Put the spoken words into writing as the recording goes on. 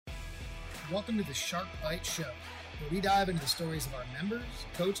Welcome to the Shark Bite Show, where we dive into the stories of our members,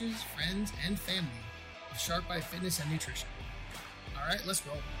 coaches, friends, and family of Shark Bite Fitness and Nutrition. All right, let's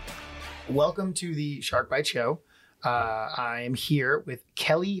roll. Welcome to the Shark Bite Show. I am here with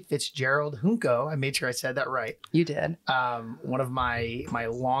Kelly Fitzgerald Junco. I made sure I said that right. You did. One of my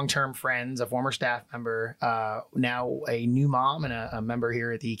long-term friends, a former staff member, now a new mom and a member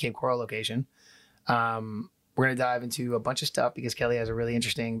here at the Cape Coral location. We're going to dive into a bunch of stuff because Kelly has a really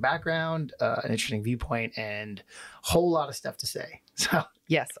interesting background, an interesting viewpoint, and a whole lot of stuff to say. So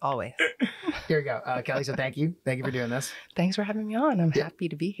yes, always. Here we go. Kelly, so thank you. Thank you for doing this. Thanks for having me on. I'm happy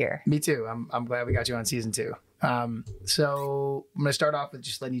to be here. Me too. I'm glad we got you on season 2. So I'm going to start off with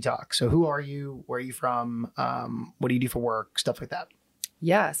just letting you talk. So who are you? Where are you from? What do you do for work? Stuff like that.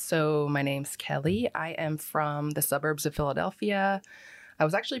 Yeah. So my name's Kelly. I am from the suburbs of Philadelphia. I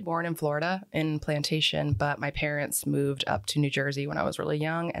was actually born in Florida in Plantation, but my parents moved up to New Jersey when I was really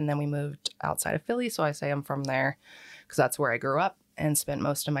young. And then we moved outside of Philly. So I say I'm from there because that's where I grew up and spent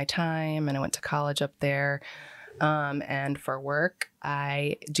most of my time. And I went to college up there. And for work,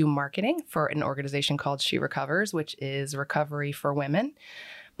 I do marketing for an organization called She Recovers, which is recovery for women,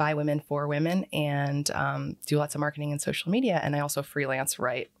 by women, for women, and do lots of marketing and social media. And I also freelance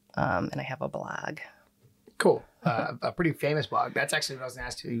write, and I have a blog. Cool. A pretty famous blog. That's actually what I was going to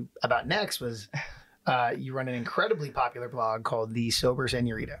ask you about next was you run an incredibly popular blog called The Sober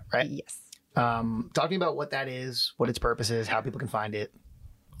Senorita, right? Yes. Talking about what that is, what its purpose is, how people can find it.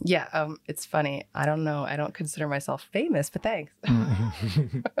 Yeah, it's funny. I don't know. I don't consider myself famous, but thanks.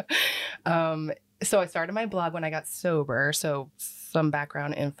 So I started my blog when I got sober. So some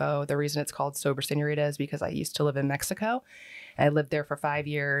background info. The reason it's called Sober Senorita is because I used to live in Mexico. I lived there for 5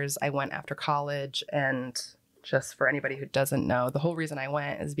 years. I went after college. And just for anybody who doesn't know, the whole reason I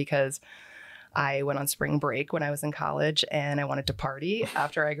went is because I went on spring break when I was in college and I wanted to party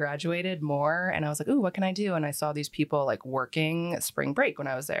after I graduated more. And I was like, ooh, what can I do? And I saw these people like working spring break when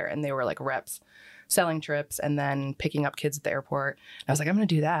I was there. And they were like reps selling trips and then picking up kids at the airport. And I was like, I'm going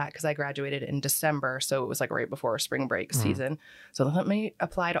to do that because I graduated in December. So it was like right before spring break season. So let me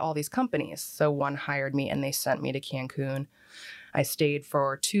apply to all these companies. So one hired me and they sent me to Cancun. I stayed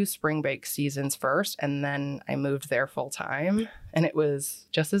for 2 spring break seasons first, and then I moved there full time. And it was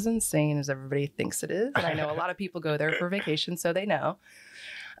just as insane as everybody thinks it is. And I know a lot of people go there for vacation, so they know.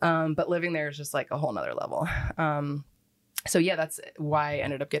 But living there is just like a whole nother level. So yeah, that's why I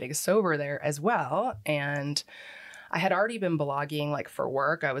ended up getting sober there as well. And I had already been blogging like for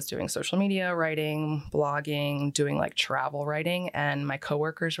work. I was doing social media writing, blogging, doing like travel writing. And my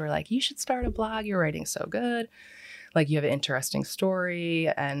coworkers were like, you should start a blog. You're writing so good. Like you have an interesting story.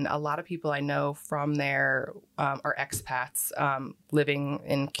 And a lot of people I know from there are expats living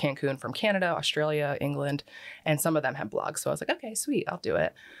in Cancun from Canada, Australia, England. And some of them have blogs. So I was like, okay, sweet, I'll do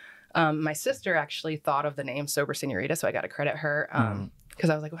it. My sister actually thought of the name Sober Senorita. So I got to credit her because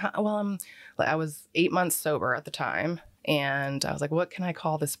I was like, well, I was 8 months sober at the time. And I was like, what can I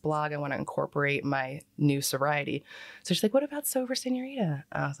call this blog? I want to incorporate my new sobriety. So she's like, what about Sober Senorita?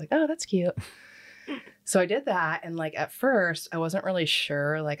 I was like, oh, that's cute. So I did that. And like, at first I wasn't really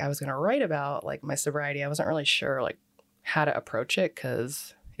sure, like I was going to write about like my sobriety. I wasn't really sure like how to approach it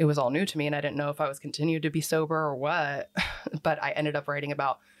because it was all new to me. And I didn't know if I was continued to be sober or what, but I ended up writing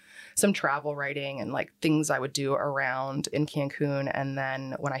about some travel writing and like things I would do around in Cancun. And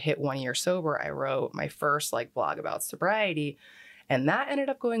then when I hit 1 year sober, I wrote my first like blog about sobriety, and that ended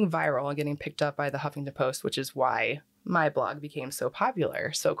up going viral and getting picked up by the Huffington Post, which is why my blog became so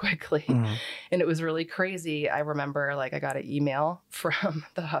popular so quickly. And it was really crazy. I remember like I got an email from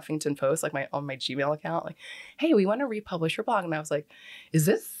the Huffington Post, like on my Gmail account, like, hey, we want to republish your blog. And I was like, is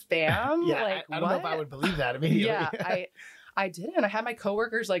this spam? Yeah, like, I don't know if I would believe that immediately. Yeah, I didn't. I had my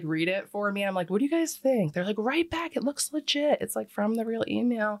coworkers like read it for me. And I'm like, what do you guys think? They're like, write back. It looks legit. It's like from the real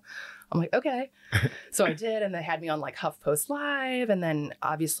email. I'm like, okay. So I did. And they had me on like HuffPost Live. And then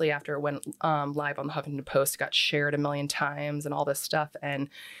obviously after it went live on the Huffington Post, it got shared 1 million times and all this stuff. And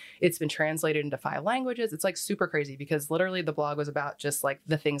it's been translated into 5 languages. It's like super crazy because literally the blog was about just like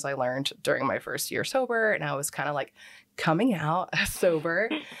the things I learned during my first year sober. And I was kind of like coming out as sober,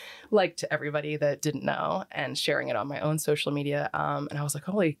 like to everybody that didn't know, and sharing it on my own social media. And I was like,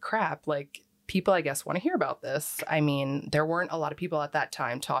 holy crap, like people, I guess, want to hear about this. I mean, there weren't a lot of people at that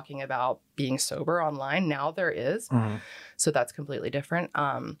time talking about being sober online. Now there is. So that's completely different.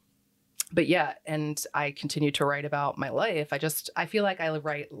 But yeah, and I continue to write about my life. I feel like I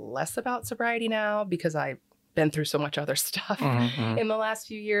write less about sobriety now because I been through so much other stuff in the last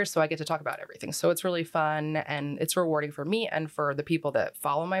few years. So I get to talk about everything. So it's really fun and it's rewarding for me and for the people that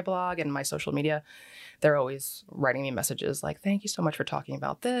follow my blog and my social media. They're always writing me messages like, thank you so much for talking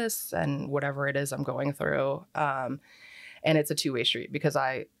about this and whatever it is I'm going through. And it's a two-way street because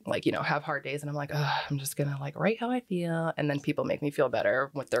I have hard days and I'm like, oh, I'm just going to like write how I feel. And then people make me feel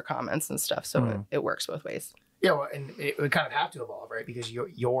better with their comments and stuff. So it works both ways. Yeah. Well, and it would kind of have to evolve, right? Because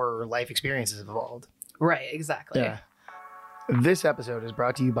your life experiences have evolved. Right. Exactly. Yeah. This episode is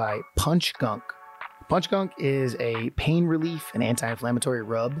brought to you by Punch Gunk. Punch Gunk is a pain relief and anti-inflammatory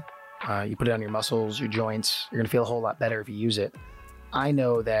rub. You put it on your muscles, your joints. You're going to feel a whole lot better if you use it. I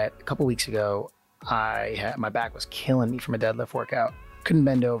know that a couple weeks ago, my back was killing me from a deadlift workout. Couldn't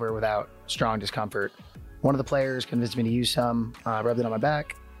bend over without strong discomfort. One of the players convinced me to use some, rubbed it on my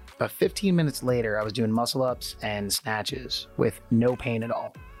back. About 15 minutes later, I was doing muscle ups and snatches with no pain at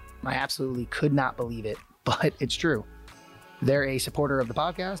all. I absolutely could not believe it, but it's true. They're a supporter of the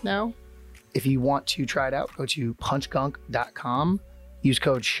podcast now. If you want to try it out, go to punchgunk.com. Use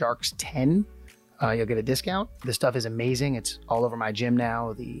code SHARKS10. You'll get a discount. This stuff is amazing. It's all over my gym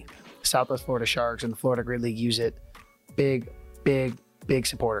now. The Southwest Florida Sharks and the Florida Grid League use it. Big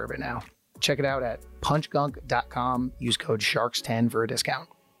supporter of it now. Check it out at punchgunk.com. Use code SHARKS10 for a discount.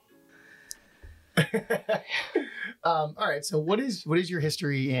 All right. So what is your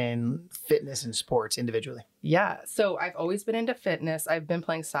history in fitness and sports individually? Yeah. So I've always been into fitness. I've been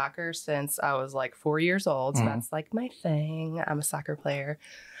playing soccer since I was like 4 years old. So that's like my thing. I'm a soccer player.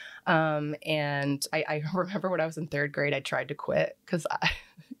 And I remember when I was in third grade, I tried to quit because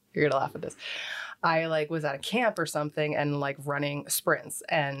you're going to laugh at this. I like was at a camp or something and like running sprints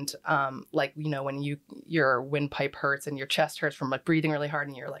and when your windpipe hurts and your chest hurts from like breathing really hard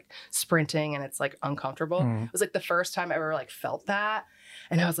and you're like sprinting and it's like uncomfortable. It was like the first time I ever like felt that.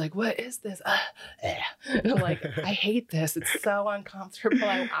 And I was like, what is this? And I'm like, I hate this. It's so uncomfortable.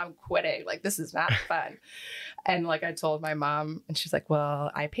 I'm quitting. Like, this is not fun. And like, I told my mom and she's like,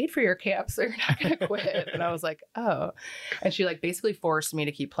 well, I paid for your camp, so you're not going to quit. And I was like, oh. And she like basically forced me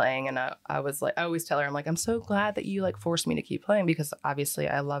to keep playing. And I was like, I always tell her, I'm like, I'm so glad that you like forced me to keep playing because obviously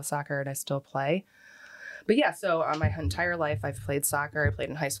I love soccer and I still play. But yeah, so my entire life I've played soccer. I played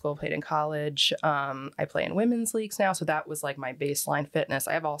in high school, played in college. I play in women's leagues now. So that was like my baseline fitness.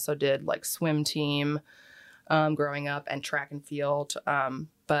 I have also did like swim team growing up and track and field.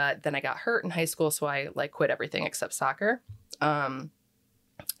 But then I got hurt in high school. So I like quit everything except soccer. And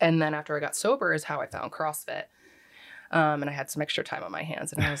then after I got sober is how I found CrossFit. And I had some extra time on my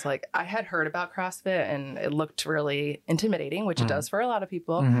hands. And I was like, I had heard about CrossFit and it looked really intimidating, which it does for a lot of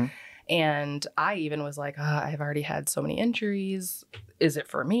people. And I even was like, I've already had so many injuries. Is it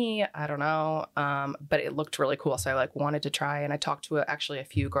for me? I don't know. But it looked really cool. So I like wanted to try. And I talked to actually a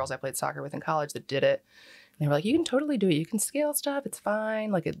few girls I played soccer with in college that did it. And they were like, you can totally do it. You can scale stuff. It's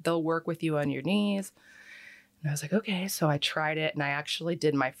fine. Like they'll work with you on your knees. And I was like, okay. So I tried it. And I actually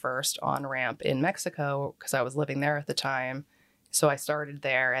did my first on-ramp in Mexico because I was living there at the time. So I started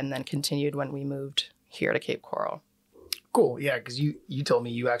there and then continued when we moved here to Cape Coral. Cool. Yeah, because you told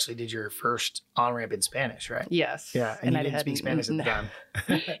me you actually did your first on-ramp in Spanish, right? Yes. Yeah, and you didn't speak Spanish at the time.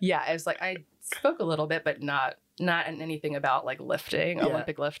 Yeah, I was like, I spoke a little bit, but not anything about like lifting,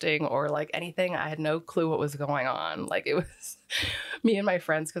 Olympic lifting or like anything. I had no clue what was going on. Like it was me and my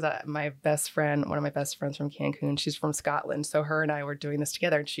friends, because one of my best friends from Cancun, she's from Scotland. So her and I were doing this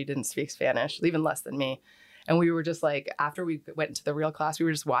together and she didn't speak Spanish, even less than me. And we were just like, after we went into the real class, we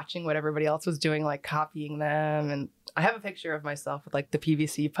were just watching what everybody else was doing, like copying them. And I have a picture of myself with like the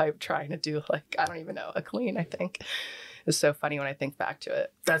PVC pipe trying to do like, I don't even know, a clean, I think. It's so funny when I think back to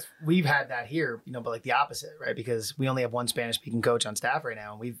it. We've had that here, but like the opposite, right? Because we only have one Spanish speaking coach on staff right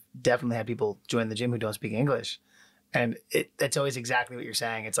now. And we've definitely had people join the gym who don't speak English. And it's always exactly what you're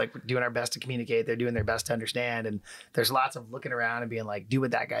saying. It's like we're doing our best to communicate. They're doing their best to understand. And there's lots of looking around and being like, do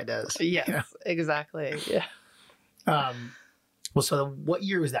what that guy does. Yes, exactly. Yeah. Well, so what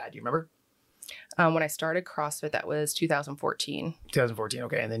year was that? Do you remember? When I started CrossFit, that was 2014. 2014.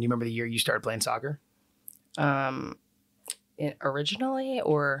 Okay. And then you remember the year you started playing soccer? Originally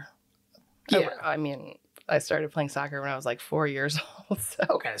or? Yeah. I mean, I started playing soccer when I was like 4 years old. So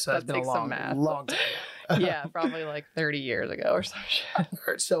okay. So that's been a long time. Yeah, probably like 30 years ago or some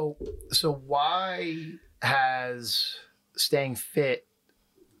shit. So why has staying fit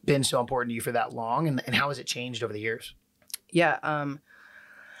been so important to you for that long, and how has it changed over the years? Yeah.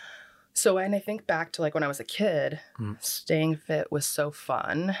 So when I think back to like when I was a kid, staying fit was so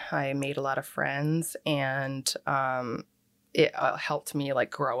fun. I made a lot of friends, and it helped me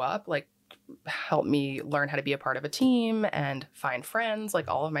like grow up, like helped me learn how to be a part of a team and find friends. Like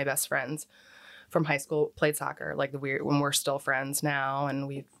all of my best friends from high school, played soccer, like when we're still friends now, and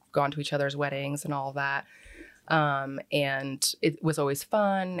we've gone to each other's weddings and all that. And it was always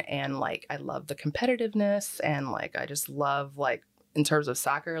fun. And like, I love the competitiveness, and like, I just love, like, in terms of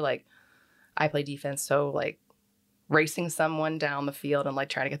soccer, like I play defense. So like racing someone down the field and like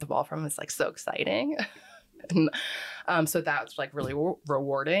trying to get the ball from them is like so exciting. And, so that's like really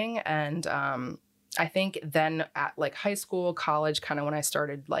rewarding. And, I think then at like high school, college, kind of when I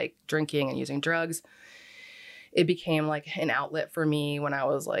started like drinking and using drugs, it became like an outlet for me when I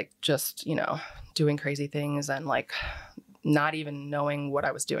was like just, doing crazy things and like not even knowing what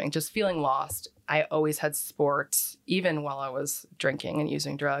I was doing, just feeling lost. I always had sports, even while I was drinking and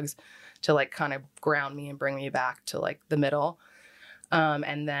using drugs, to like kind of ground me and bring me back to like the middle.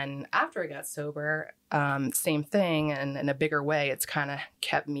 And then after I got sober, same thing. And in a bigger way, it's kind of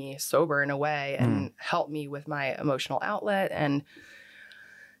kept me sober in a way and helped me with my emotional outlet. And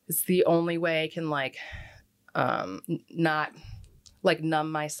it's the only way I can like, not like numb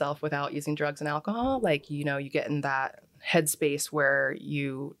myself without using drugs and alcohol. Like, you get in that headspace where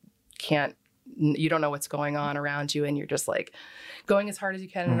you don't know what's going on around you. And you're just like going as hard as you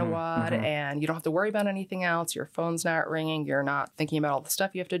can in a wad, and you don't have to worry about anything else. Your phone's not ringing. You're not thinking about all the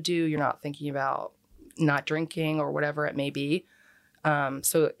stuff you have to do. You're not thinking about not drinking or whatever it may be.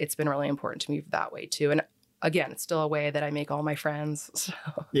 So it's been really important to me that way too. And again, it's still a way that I make all my friends. So.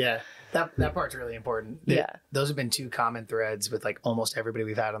 Yeah, that part's really important. Those have been two common threads with like almost everybody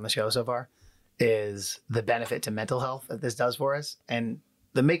we've had on the show so far, is the benefit to mental health that this does for us, and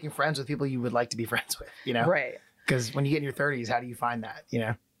the making friends with people you would like to be friends with, Right. Because when you get in your 30s, how do you find that,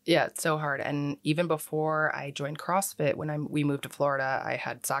 Yeah, it's so hard. And even before I joined CrossFit, when we moved to Florida, I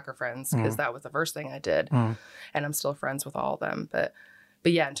had soccer friends because that was the first thing I did. And I'm still friends with all of them. But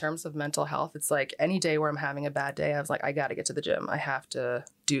yeah, in terms of mental health, it's like any day where I'm having a bad day, I was like, I got to get to the gym. I have to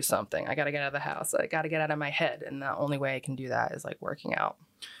do something. I got to get out of the house. I got to get out of my head. And the only way I can do that is like working out.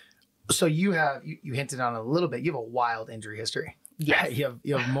 So you hinted on a little bit, you have a wild injury history. Yeah.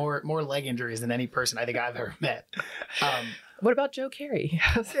 You have more leg injuries than any person I think I've ever met. What about Joe Carey?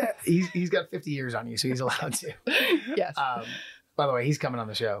 Yeah, he's got 50 years on you, so he's allowed to. Yes. By the way, he's coming on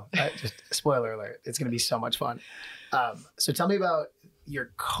the show. Just spoiler alert. It's going to be so much fun. So tell me about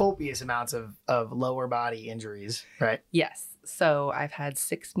your copious amounts of lower body injuries, right? Yes. So I've had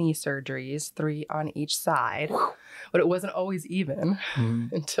 6 knee surgeries, 3 on each side, but it wasn't always even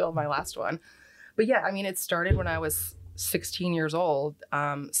until my last one. But yeah, I mean, it started when I was 16 years old.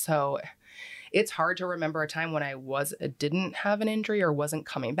 So it's hard to remember a time when I didn't have an injury or wasn't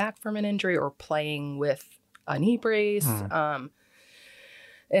coming back from an injury or playing with a knee brace. And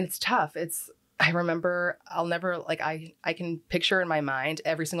it's tough. I remember I can picture in my mind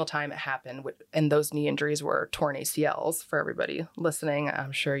every single time it happened. And those knee injuries were torn ACLs for everybody listening.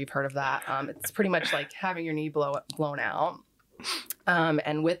 I'm sure you've heard of that. It's pretty much like having your knee blown out.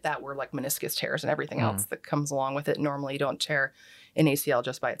 And with that were like meniscus tears and everything else that comes along with it. Normally you don't tear an ACL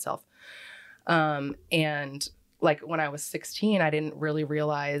just by itself. And like when I was 16, I didn't really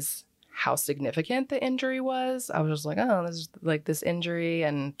realize how significant the injury was. I was just like, oh, this is like this injury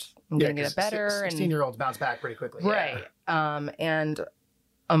and I'm going to get it better. 16-year-olds bounce back pretty quickly. Right. Yeah. And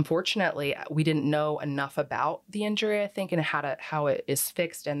unfortunately, we didn't know enough about the injury, I think, and how it is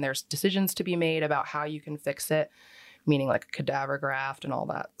fixed. And there's decisions to be made about how you can fix it, meaning like a cadaver graft and all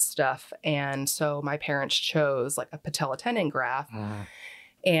that stuff. And so my parents chose like a patella tendon graft.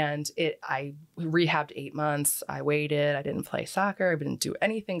 And I rehabbed 8 months. I waited. I didn't play soccer. I didn't do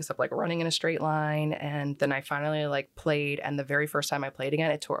anything except like running in a straight line. And then I finally like played. And the very first time I played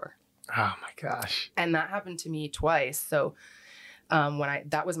again, it tore. Oh my gosh. And that happened to me twice. So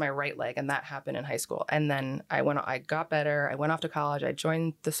that was my right leg, and that happened in high school. And then I got better. I went off to college. I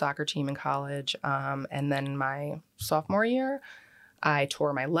joined the soccer team in college. And then my sophomore year, I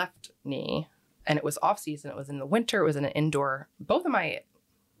tore my left knee, and it was off season. It was in the winter. It was in an indoor.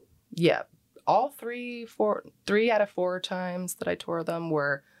 All 3 out of 4 times that I tore them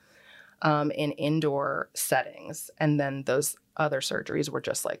were in indoor settings. And then those other surgeries were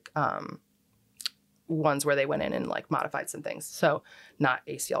just like ones where they went in and like modified some things. So not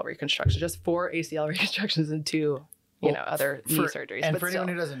ACL reconstruction, just 4 ACL reconstructions and 2, other knee surgeries. And for anyone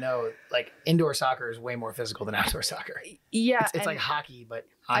who doesn't know, like indoor soccer is way more physical than outdoor soccer. Yeah. It's like hockey, but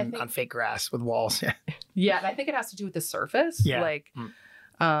on fake grass with walls. Yeah. And I think it has to do with the surface. Yeah. Like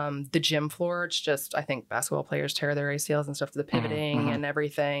the gym floor, it's just, I think basketball players tear their ACLs and stuff, the pivoting and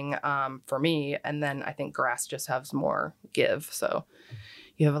everything for me. And then I think grass just has more give. So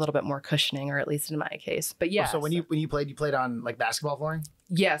you have a little bit more cushioning, or at least in my case. But yeah. So when you played on like basketball flooring?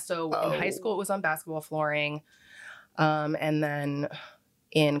 Yeah. So in high school, it was on basketball flooring. And then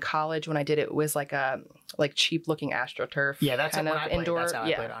in college when I did it was like a cheap looking AstroTurf. Yeah, that's kind when of I played. indoor. That's how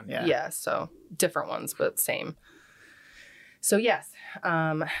I played on. Yeah. Yeah. So different ones, but same. So yes.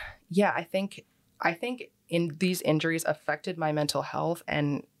 Yeah, I think in these injuries affected my mental health,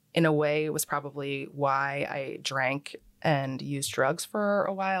 and in a way it was probably why I drank and used drugs for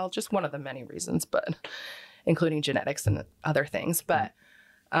a while. Just one of the many reasons, but including genetics and other things. But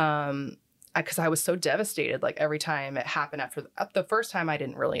because I was so devastated, like every time it happened after the first time, I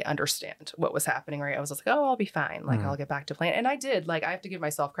didn't really understand what was happening. Right. I was just like, oh, I'll be fine. Like I'll get back to playing. And I did. Like, I have to give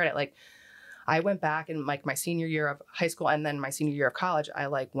myself credit. Like, I went back in like my senior year of high school and then my senior year of college, I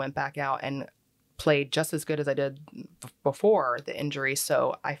like went back out and played just as good as I did before the injury.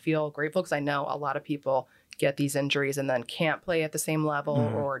 So I feel grateful because I know a lot of people get these injuries and then can't play at the same level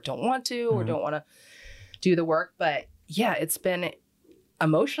or don't want to or don't want to do the work. But yeah, it's been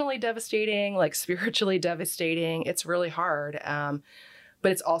emotionally devastating, like spiritually devastating. It's really hard.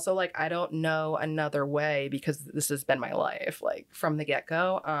 But it's also like, I don't know another way because this has been my life, like from the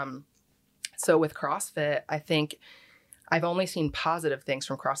get-go. So with CrossFit, I think I've only seen positive things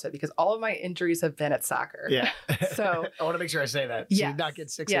from CrossFit because all of my injuries have been at soccer. Yeah. So I want to make sure I say that. So you did not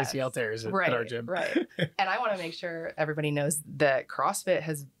get 6 ACL tears at our gym. Right. And I want to make sure everybody knows that CrossFit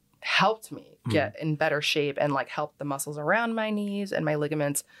has helped me get in better shape and like help the muscles around my knees and my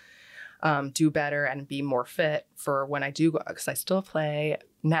ligaments do better and be more fit for when I do go, because I still play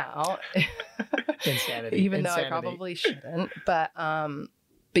now. Insanity. Even though I probably shouldn't. But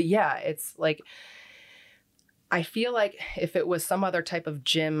yeah, it's like, I feel like if it was some other type of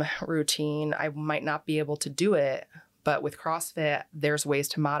gym routine, I might not be able to do it. But with CrossFit, there's ways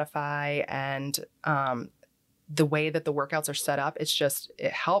to modify, and the way that the workouts are set up,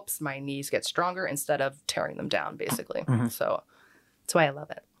 it helps my knees get stronger instead of tearing them down, basically. So that's why I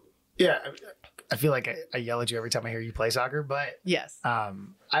love it. Yeah. I feel like I yell at you every time I hear you play soccer, but yes, I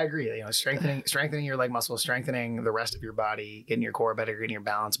agree. You know, strengthening your leg muscles, strengthening the rest of your body, getting your core better, getting your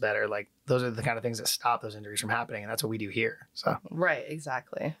balance better. Like those are the kind of things that stop those injuries from happening, and that's what we do here. So right,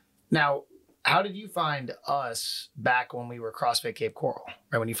 exactly. Now, how did you find us back when we were CrossFit Cape Coral,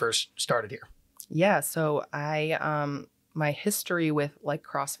 right when you first started here? Yeah, so my history with like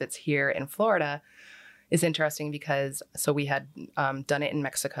CrossFits here in Florida is interesting because we had done it in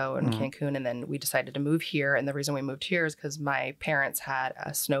Mexico and Cancun, and then we decided to move here. And the reason we moved here is because my parents had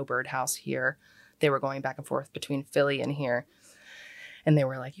a snowbird house here. They were going back and forth between Philly and here. And they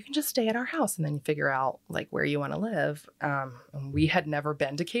were like, you can just stay at our house and then you figure out like where you want to live. And we had never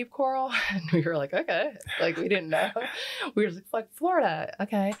been to Cape Coral. And we were like, okay, like we didn't know. We were like, Florida,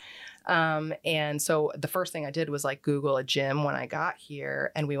 okay. And so the first thing I did was like Google a gym when I got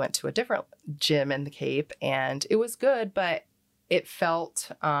here, and we went to a different gym in the Cape, and it was good, but it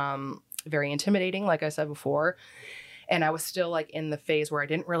felt very intimidating, like I said before. And I was still like in the phase where I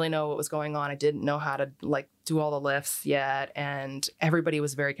didn't really know what was going on. I didn't know how to like do all the lifts yet. And everybody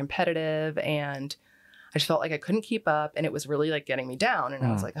was very competitive, and I just felt like I couldn't keep up, and it was really like getting me down. And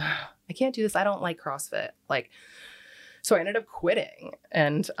I was like, I can't do this. I don't like CrossFit. So I ended up quitting,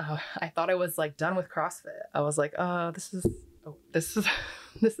 and I thought I was like done with CrossFit. I was like, oh, this is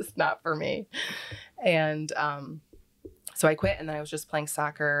not for me. And so I quit, and then I was just playing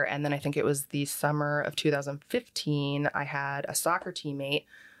soccer. And then I think it was the summer of 2015, I had a soccer teammate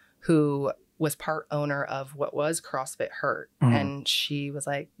who was part owner of what was CrossFit Hurt. And she was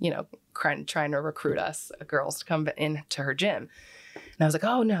like, trying to recruit us girls to come into her gym. And I was like,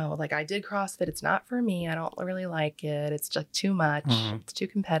 oh no, like I did CrossFit. It's not for me. I don't really like it. It's just too much. It's too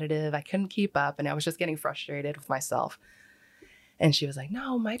competitive. I couldn't keep up. And I was just getting frustrated with myself. And she was like,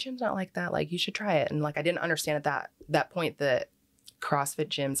 no, my gym's not like that. Like you should try it. And like, I didn't understand at that point that CrossFit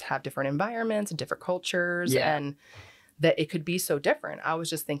gyms have different environments and different cultures and that it could be so different. I was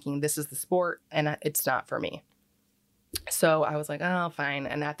just thinking this is the sport and it's not for me. So I was like, oh, fine.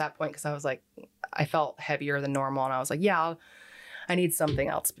 And at that point, because I was like, I felt heavier than normal. And I was like, yeah, I need something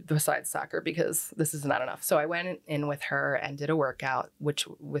else besides soccer because this is not enough. So I went in with her and did a workout, with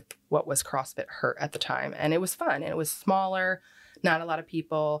what was CrossFit Hurt at the time. And it was fun. And it was smaller, not a lot of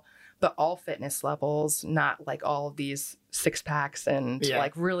people, but all fitness levels, not like all of these 6-packs and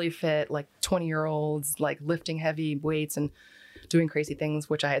like really fit, like 20-year-olds, like lifting heavy weights and doing crazy things,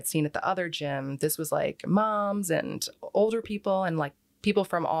 which I had seen at the other gym. This was like moms and older people and like people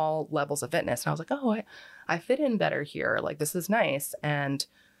from all levels of fitness. And I was like, oh, I fit in better here. Like, this is nice. And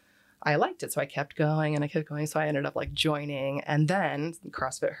I liked it. So I kept going and I kept going. So I ended up like joining. And then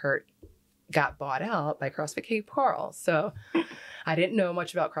CrossFit Hurt got bought out by CrossFit Cape Coral. So I didn't know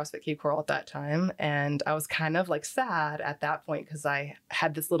much about CrossFit Cape Coral at that time. And I was kind of like sad at that point because I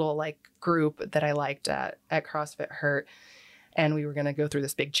had this little like group that I liked at CrossFit Hurt. And we were going to go through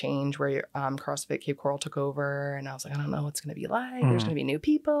this big change where CrossFit Cape Coral took over. And I was like, I don't know what's going to be like. There's going to be new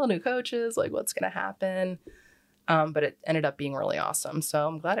people, new coaches, like what's going to happen. But it ended up being really awesome. So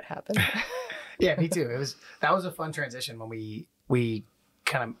I'm glad it happened. Yeah, me too. That was a fun transition when we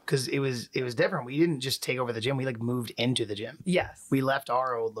kind of, because it was different. We didn't just take over the gym. We like moved into the gym. Yes. We left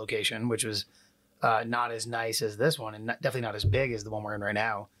our old location, which was not as nice as this one, and definitely not as big as the one we're in right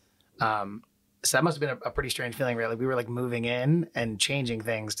now. So that must have been a pretty strange feeling, right? Like we were like moving in and changing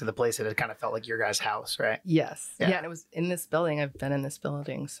things to the place that it kind of felt like your guys' house, right? Yes. Yeah. And it was in this building. I've been in this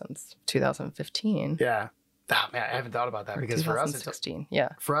building since 2015. Yeah. Oh, man, I haven't thought about that because for us,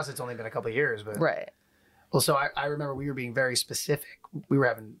 it's only been a couple of years, but right. Well, so I remember we were being very specific. We were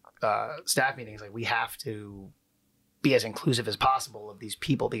having staff meetings. Like we have to be as inclusive as possible of these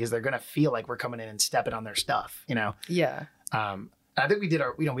people because they're going to feel like we're coming in and stepping on their stuff, you know? Yeah. I think we did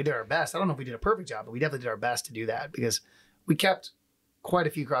our best. I don't know if we did a perfect job, but we definitely did our best to do that because we kept quite a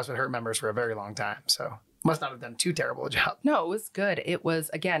few CrossFit Hurt members for a very long time. So must not have done too terrible a job. No, it was good. It was,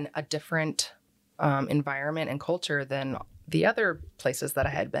 again, a different environment and culture than the other places that I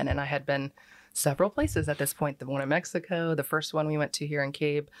had been. And I had been several places at this point. The one in Mexico, the first one we went to here in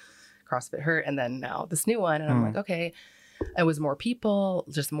Cape, CrossFit Hurt, and then now this new one. And I'm like, okay, it was more people,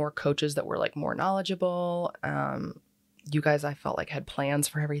 just more coaches that were like more knowledgeable. You guys, I felt like had plans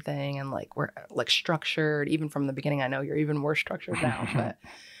for everything and like were like structured even from the beginning. I know you're even more structured now,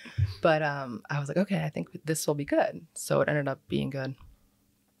 but I was like, okay, I think this will be good. So it ended up being good.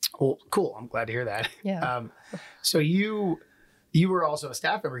 Well, cool. I'm glad to hear that. Yeah. So you were also a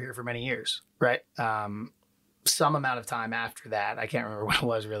staff member here for many years, right? Some amount of time after that, I can't remember what it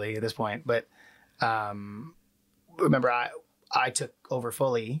was really at this point, but remember I took over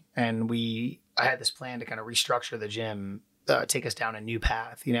fully and I had this plan to kind of restructure the gym, take us down a new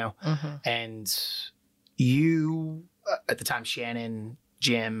path, you know? And you, at the time, Shannon,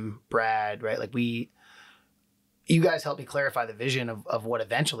 Jim, Brad, right? Like you guys helped me clarify the vision of what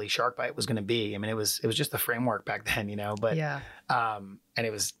eventually Sharkbite was going to be. I mean, it was just the framework back then, you know, but, yeah. And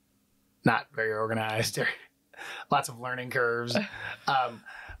it was not very organized or lots of learning curves.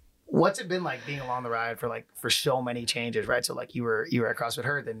 What's it been like being along the ride for so many changes, right? So like you were at CrossFit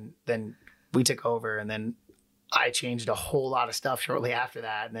Hurt, then we took over and then I changed a whole lot of stuff shortly after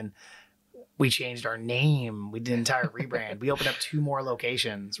that. And then we changed our name. We did an entire rebrand. We opened up 2 more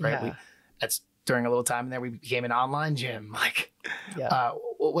locations, right? Yeah. That's during a little time in there, we became an online gym. Like, yeah.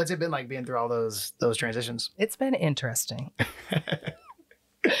 What's it been like being through all those transitions? It's been interesting.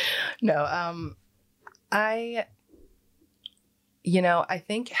 No, I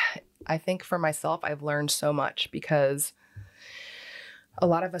think for myself, I've learned so much because a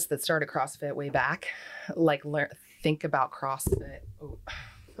lot of us that started CrossFit way back, like think about CrossFit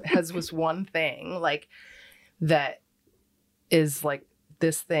as was one thing, like that is like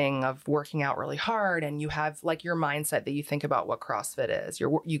this thing of working out really hard, and you have like your mindset that you think about what CrossFit is. You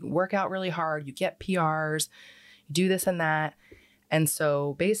work out really hard, you get PRs, you do this and that. And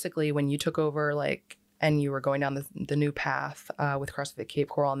so basically when you took over and you were going down the new path with CrossFit Cape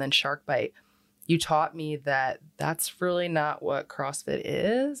Coral and then Sharkbite, you taught me that that's really not what CrossFit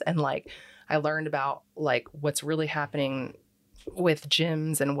is. And like, I learned about like what's really happening with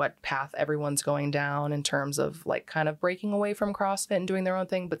gyms and what path everyone's going down in terms of like kind of breaking away from CrossFit and doing their own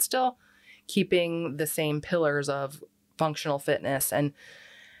thing, but still keeping the same pillars of functional fitness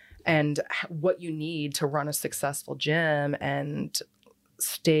and what you need to run a successful gym and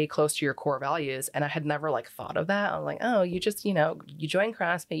stay close to your core values. And I had never like thought of that. I'm like, oh, you just, you join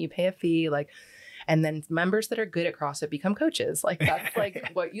CrossFit, you pay a fee, like, and then members that are good at CrossFit become coaches. Like that's like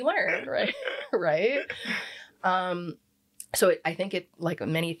what you learn, right? Right. So I think it, like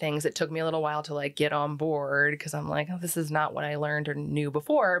many things, it took me a little while to like get on board because I'm like, oh, this is not what I learned or knew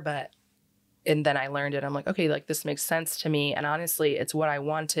before. And then I learned it. I'm like, okay, like this makes sense to me. And honestly, it's what I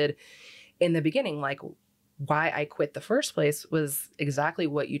wanted in the beginning. Like why I quit the first place was exactly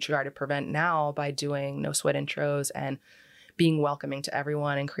what you try to prevent now by doing no sweat intros and being welcoming to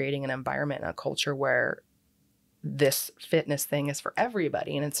everyone and creating an environment and a culture where this fitness thing is for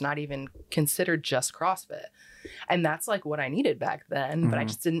everybody and it's not even considered just CrossFit. And that's like what I needed back then, but I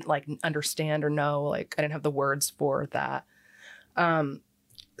just didn't like understand or know, like I didn't have the words for that.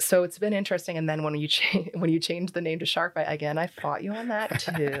 So it's been interesting. And then when you changed the name to Sharkbite again, I fought you on that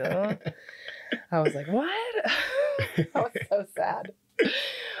too. I was like, what? I was so sad.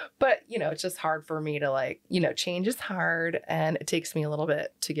 But, it's just hard for me to like, change is hard and it takes me a little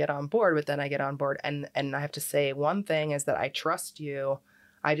bit to get on board, but then I get on board and I have to say one thing is that I trust you.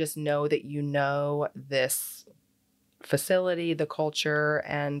 I just know that you know this facility, the culture,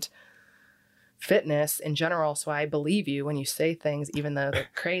 and fitness in general. So I believe you when you say things, even though they're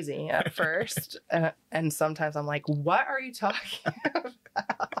crazy at first. And sometimes I'm like, what are you talking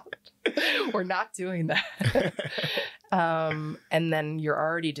about? We're not doing that. And then you're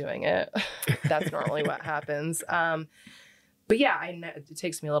already doing it. That's normally what happens. But yeah, I know it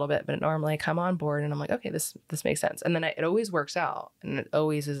takes me a little bit, but normally I come on board and I'm like, okay, this makes sense. And then it always works out, and it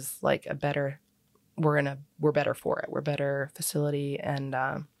always is like we're better for it. We're better facility and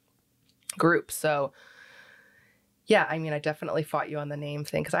group. So yeah, I mean, I definitely fought you on the name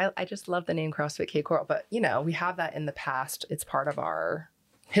thing because I just love the name CrossFit Cape Coral, but we have that in the past. It's part of our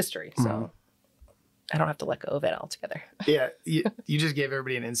history. So I don't have to let go of it altogether. Yeah. You just gave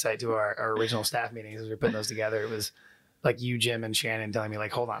everybody an insight to our original staff meetings as we were putting those together. It was like you, Jim, and Shannon telling me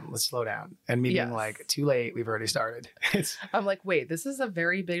like, hold on, let's slow down. And me being like, too late. We've already started. I'm like, wait, this is a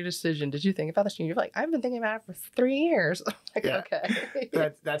very big decision. Did you think about this? And you're like, I've been thinking about it for 3 years. I'm like, okay.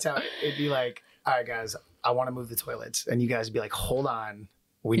 That's how it'd be like, all right, guys, I want to move the toilets. And you guys would be like, hold on.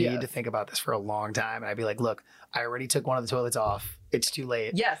 We need to think about this for a long time. And I'd be like, look, I already took one of the toilets off. It's too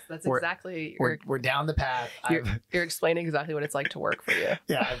late. Yes, that's exactly. We're down the path. You're explaining exactly what it's like to work for you.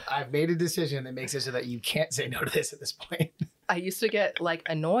 Yeah, I've made a decision that makes it so that you can't say no to this at this point. I used to get like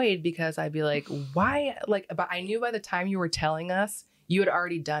annoyed because I'd be like, why? Like, but I knew by the time you were telling us, you had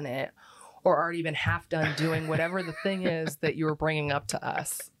already done it or already been half done doing whatever the thing is that you were bringing up to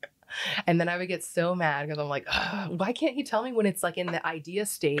us. And then I would get so mad because I'm like, why can't you tell me when it's like in the idea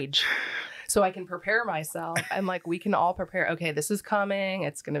stage so I can prepare myself? And like, we can all prepare. Okay, this is coming.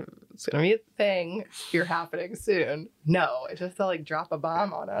 It's gonna be a thing. You're happening soon. No, it just felt like drop a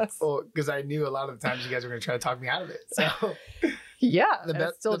bomb on us. Well, because I knew a lot of the times you guys were going to try to talk me out of it. So yeah,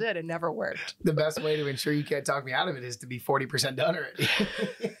 it still did. It never worked. The best way to ensure you can't talk me out of it is to be 40% done already.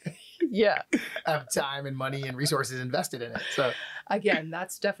 Yeah. Have time and money and resources invested in it. So again,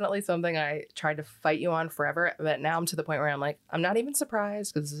 that's definitely something I tried to fight you on forever. But now I'm to the point where I'm like, I'm not even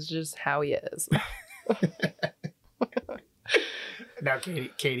surprised because this is just how he is. Now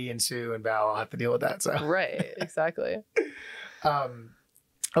Katie and Sue and Val will have to deal with that. So right, exactly.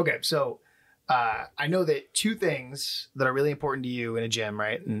 Okay, so I know that 2 things that are really important to you in a gym,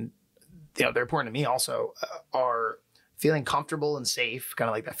 right? And they're important to me also, are feeling comfortable and safe, kind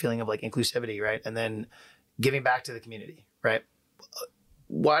of like that feeling of like inclusivity, right? And then giving back to the community, right?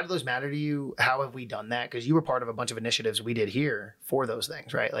 Why do those matter to you? How have we done that? Because you were part of a bunch of initiatives we did here for those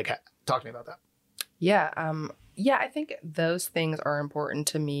things, right? Like, talk to me about that. Yeah. I think those things are important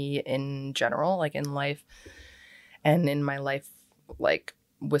to me in general, like in life and in my life, like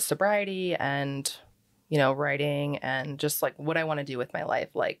with sobriety and, writing and just like what I want to do with my life,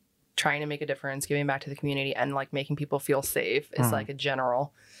 like trying to make a difference, giving back to the community and like making people feel safe is like a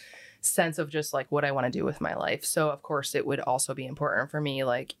general sense of just like what I want to do with my life. So of course it would also be important for me,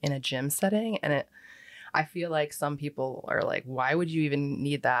 like in a gym setting. And I feel like some people are like, why would you even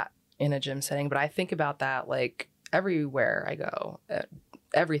need that in a gym setting? But I think about that like everywhere I go,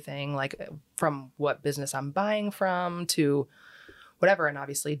 everything, like from what business I'm buying from to whatever. And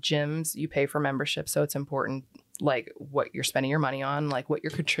obviously gyms, you pay for membership. So it's important, like what you're spending your money on, like what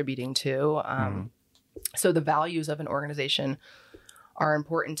you're contributing to. So the values of an organization are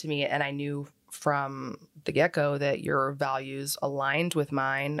important to me. And I knew from the get-go that your values aligned with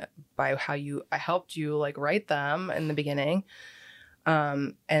mine by how I helped you like write them in the beginning.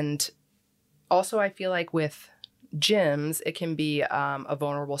 And also I feel like with gyms, it can be a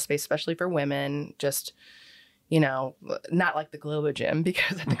vulnerable space, especially for women, just, not like the Globo Gym,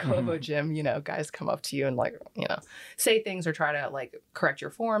 because at the Globo Gym, guys come up to you and like, say things or try to like correct your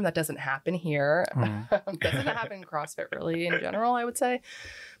form. That doesn't happen here. Doesn't happen in CrossFit really in general, I would say,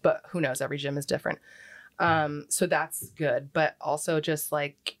 but who knows? Every gym is different. So that's good. But also just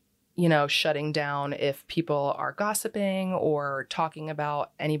like, shutting down if people are gossiping or talking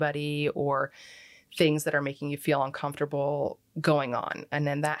about anybody or things that are making you feel uncomfortable going on. And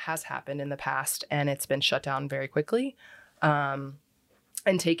then that has happened in the past and it's been shut down very quickly and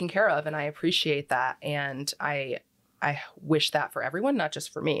taken care of. And I appreciate that. And I wish that for everyone, not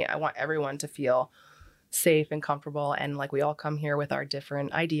just for me. I want everyone to feel safe and comfortable. And like we all come here with our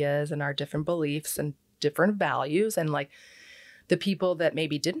different ideas and our different beliefs and different values. And like the people that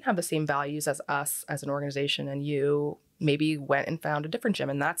maybe didn't have the same values as us as an organization and you maybe went and found a different gym,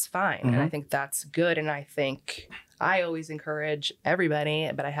 and that's fine. And I think that's good. And I think I always encourage everybody,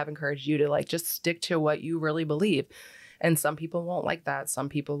 but I have encouraged you to like just stick to what you really believe. And some people won't like that. Some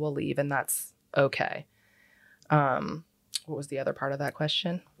people will leave, and that's okay. What was the other part of that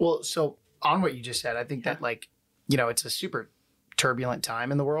question? Well, so on what you just said, I think that like, it's a super turbulent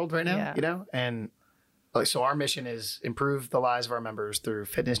time in the world right now, and like, so our mission is improve the lives of our members through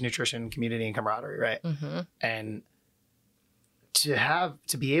fitness, nutrition, community, and camaraderie, right? Mm-hmm. And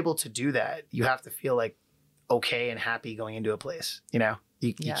to be able to do that, you have to feel like okay and happy going into a place. You know,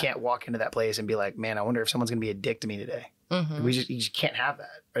 you can't walk into that place and be like, man, I wonder if someone's going to be a dick to me today. Mm-hmm. You just can't have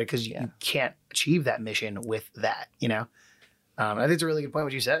that, right? Because you can't achieve that mission with that. You know, I think it's a really good point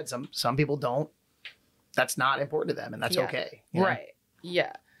what you said. Some people don't. That's not important to them, and that's okay. You know? Right.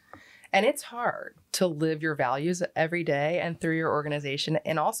 Yeah. And it's hard to live your values every day and through your organization,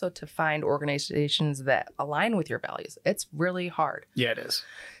 and also to find organizations that align with your values. It's really hard. Yeah, it is.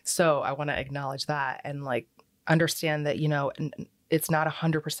 So I want to acknowledge that and like understand that, you know, it's not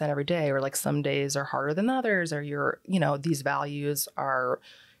 100% every day, or like some days are harder than others, or these values are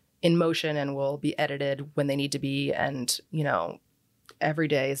in motion and will be edited when they need to be. And, you know, every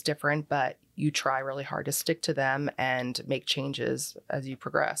day is different, but you try really hard to stick to them and make changes as you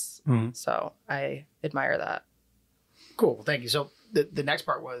progress. Mm-hmm. So I admire that. Cool. Well, thank you. So the next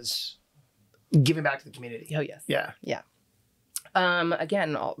part was giving back to the community. Oh, yes. Yeah. Yeah.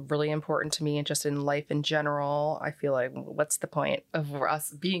 Again, really important to me, and just in life in general. I feel like, what's the point of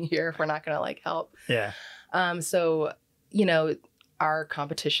us being here if we're not going to like help? Yeah. So, you know, our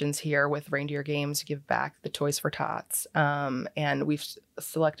competitions here with Reindeer Games give back the Toys for Tots. And we've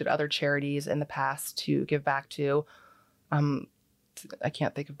selected other charities in the past to give back to. I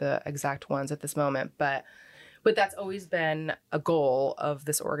can't think of the exact ones at this moment, but that's always been a goal of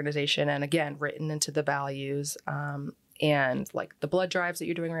this organization. And again, written into the values, and like the blood drives that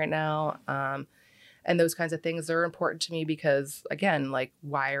you're doing right now. And those kinds of things are important to me because, again, like,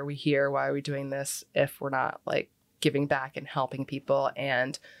 why are we here? Why are we doing this if we're not like giving back and helping people?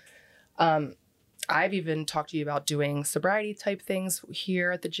 And I've even talked to you about doing sobriety type things here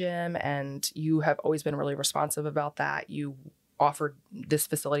at the gym, and you have always been really responsive about that. You offered this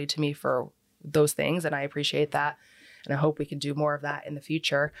facility to me for those things, and I appreciate that. And I hope we can do more of that in the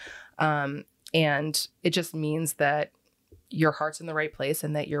future. And it just means that your heart's in the right place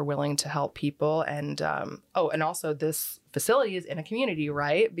and that you're willing to help people. And, and also this facility is in a community,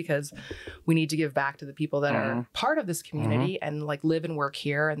 right? Because we need to give back to the people that are part of this community and like live and work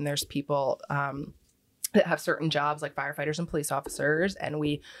here. And there's people, that have certain jobs like firefighters and police officers, and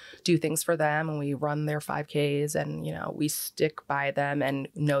we do things for them, and we run their 5Ks, and, you know, we stick by them and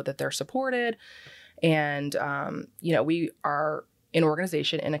know that they're supported. And, we are an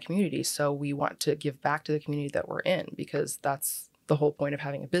organization in a community. So we want to give back to the community that we're in, because that's the whole point of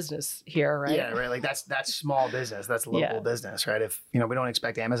having a business here, right? Yeah, right. Like that's small business. That's local business, right? If, we don't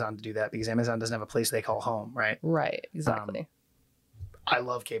expect Amazon to do that because Amazon doesn't have a place they call home, right? Right. Exactly. I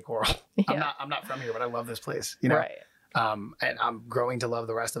love Cape Coral. Yeah. I'm not from here, but I love this place, you know? Right. And I'm growing to love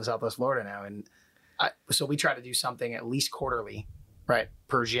the rest of Southwest Florida now. And so we try to do something at least quarterly, right?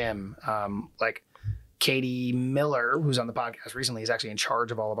 Per gym. Like Katie Miller, who's on the podcast recently, is actually in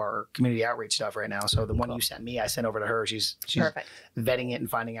charge of all of our community outreach stuff right now. So the one you sent me, I sent over to her. She's Perfect. vetting it and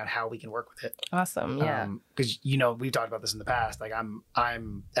finding out how we can work with it. Awesome. Yeah. Because, we've talked about this in the past. Like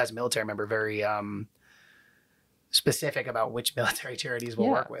I'm as a military member, very specific about which military charities we'll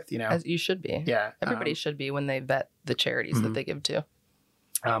work with, As you should be. Yeah. Everybody should be when they vet the charities that they give to.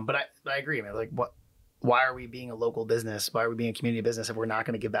 But I agree, man. Like, why are we being a local business? Why are we being a community business if we're not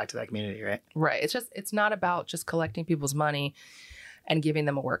going to give back to that community, right? Right. It's not about just collecting people's money and giving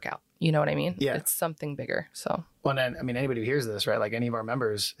them a workout. You know what I mean? Yeah. It's something bigger. So. Well, then, anybody who hears this, right? Like any of our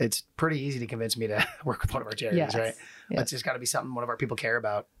members, it's pretty easy to convince me to work with one of our charities, right? Yes. It's just got to be something one of our people care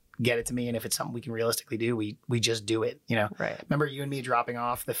about. Get it to me, and if it's something we can realistically do, we just do it. Right. Remember you and me dropping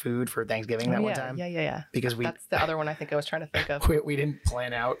off the food for Thanksgiving that one time? Yeah. Because that's the other one I think I was trying to think of. we didn't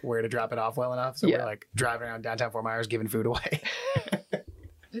plan out where to drop it off well enough, so we're like driving around downtown Fort Myers giving food away.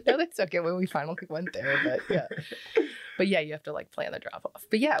 No, that's okay when we finally went there, but yeah, you have to like plan the drop off.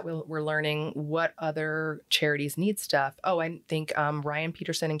 But yeah, we're learning what other charities need stuff. Oh, I think Ryan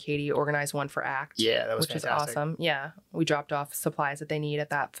Peterson and Katie organized one for ACT. Yeah, that was which fantastic. is awesome. Yeah, we dropped off supplies that they need at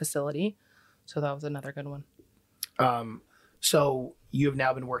that facility, so that was another good one. So you have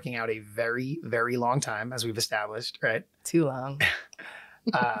now been working out a very, very long time, as we've established, right? Too long.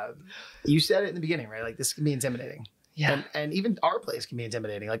 You said it in the beginning, right? Like this can be intimidating. Yeah. And even our place can be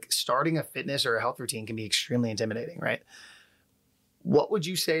intimidating. Like starting a fitness or a health routine can be extremely intimidating, right? What would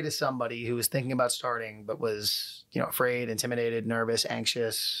you say to somebody who was thinking about starting, but was, afraid, intimidated, nervous,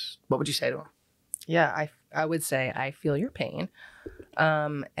 anxious? What would you say to them? Yeah, I would say I feel your pain.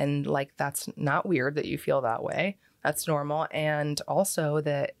 And like, that's not weird that you feel that way. That's normal. And also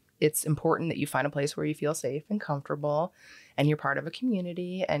that it's important that you find a place where you feel safe and comfortable, and you're part of a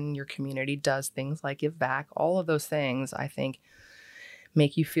community, and your community does things like give back. All of those things, I think,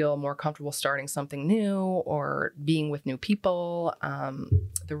 make you feel more comfortable starting something new or being with new people.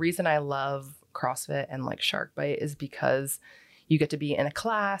 The reason I love CrossFit and like Shark Bite is because you get to be in a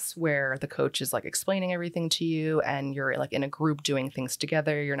class where the coach is like explaining everything to you and you're like in a group doing things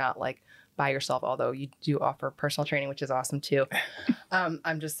together. You're not like by yourself, although you do offer personal training, which is awesome too.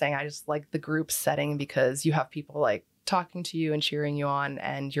 I'm just saying, I just like the group setting because you have people like talking to you and cheering you on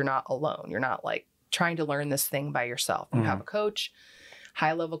and you're not alone. You're not like trying to learn this thing by yourself. You have a coach,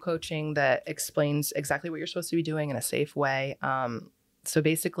 high level coaching that explains exactly what you're supposed to be doing in a safe way. So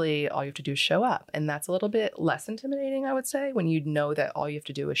basically all you have to do is show up. And that's a little bit less intimidating, I would say, when you know that all you have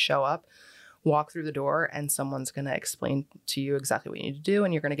to do is show up, walk through the door, and someone's going to explain to you exactly what you need to do,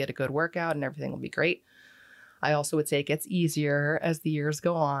 and you're going to get a good workout and everything will be great. I also would say it gets easier as the years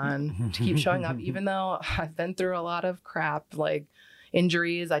go on to keep showing up, even though I've been through a lot of crap, like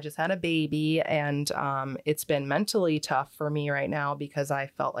injuries. I just had a baby, and it's been mentally tough for me right now because I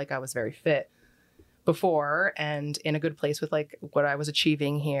felt like I was very fit before and in a good place with like what I was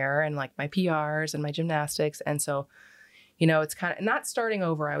achieving here and like my PRs and my gymnastics. And so, you know, it's kind of not starting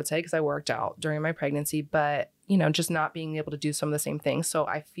over, I would say, because I worked out during my pregnancy, but, you know, just not being able to do some of the same things. So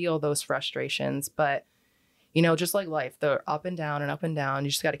I feel those frustrations, but, you know, just like life, they're up and down and up and down. You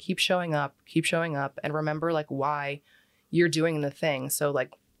just got to keep showing up and remember like why you're doing the thing. So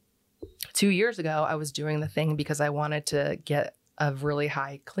like 2 years ago, I was doing the thing because I wanted to get a really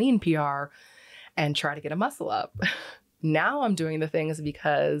high clean PR and try to get a muscle up. Now I'm doing the things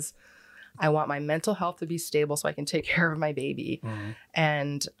because I want my mental health to be stable so I can take care of my baby.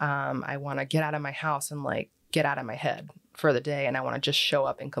 And I want to get out of my house and like get out of my head for the day. And I want to just show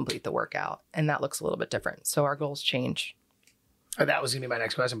up and complete the workout. And that looks a little bit different. So our goals change. Oh, that was going to be my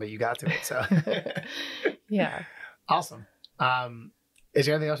next question, but you got to it. So yeah. Awesome. Is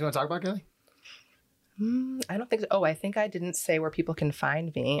there anything else you want to talk about, Kelly? I don't think so. Oh, I think I didn't say where people can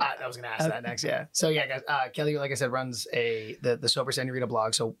find me. I was going to ask that next. Yeah. So yeah, guys, Kelly, like I said, runs the Sober Senorita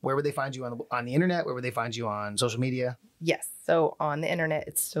blog. So where would they find you on the internet? Where would they find you on social media? Yes. So on the internet,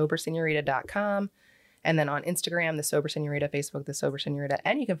 it's sobersenorita.com. And then on Instagram, the Sober Senorita, Facebook, the Sober Senorita.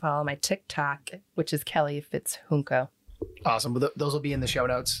 And you can follow my TikTok, which is Kelly Fitzgerald. Awesome. Well, those will be in the show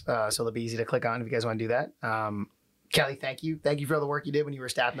notes. So they'll be easy to click on if you guys want to do that. Kelly, thank you. Thank you for all the work you did when you were a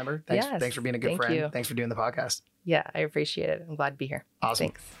staff member. Thanks for being a good friend. You. Thanks for doing the podcast. Yeah, I appreciate it. I'm glad to be here. Awesome.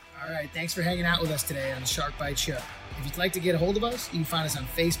 Thanks. All right. Thanks for hanging out with us today on the Shark Bite Show. If you'd like to get a hold of us, you can find us on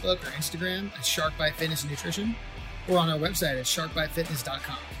Facebook or Instagram at Shark Bite Fitness and Nutrition, or on our website at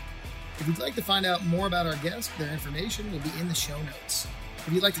sharkbitefitness.com. If you'd like to find out more about our guests, their information will be in the show notes.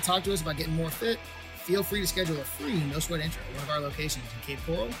 If you'd like to talk to us about getting more fit, feel free to schedule a free no sweat intro at one of our locations in Cape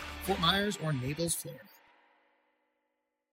Coral, Fort Myers, or Naples, Florida.